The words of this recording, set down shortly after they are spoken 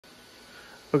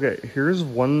Okay, here's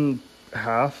one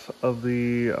half of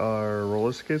the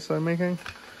roller skates that I'm making,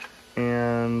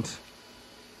 and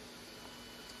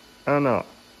I don't know.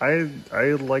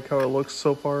 I like how it looks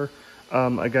so far.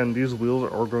 Again, these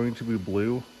wheels are going to be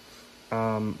blue.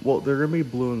 Well, they're gonna be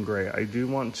blue and gray. I do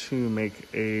want to make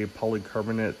a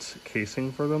polycarbonate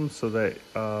casing for them so that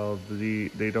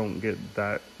they don't get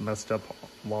that messed up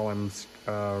while I'm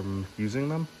using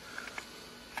them.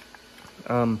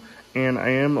 And I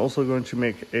am also going to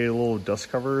make a little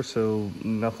dust cover so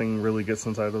nothing really gets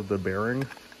inside of the bearing.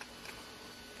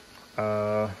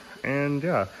 And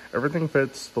yeah, everything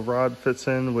fits. The rod fits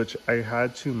in, which I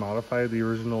had to modify the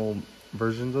original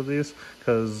versions of these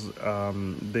because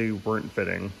they weren't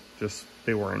fitting. Just,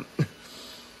 they weren't.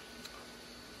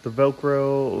 The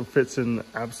Velcro fits in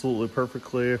absolutely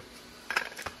perfectly.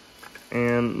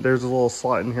 And there's a little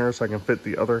slot in here so I can fit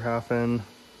the other half in.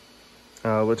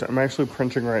 Which I'm actually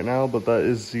printing right now, but that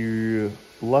is the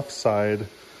left side,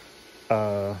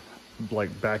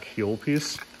 like back heel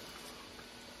piece.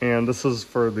 And this is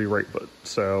for the right foot.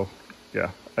 So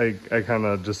yeah, I kind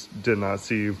of just did not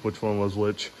see which one was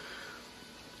which.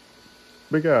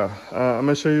 But yeah, I'm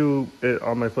gonna show you it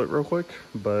on my foot real quick,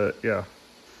 but yeah.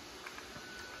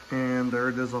 And there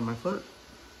it is on my foot.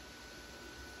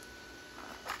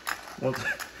 Once,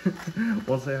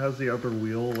 once it has the other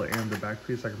wheel and the back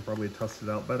piece, I can probably test it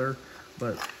out better,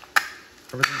 but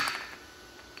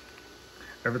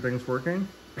everything's working.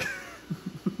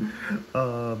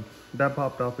 That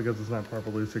popped off because it's not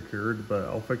properly secured, but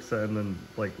I'll fix that and then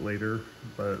like later.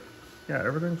 But yeah,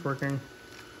 everything's working.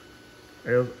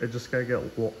 I just gotta get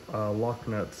lock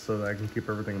nuts so that I can keep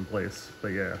everything in place.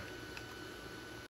 But yeah.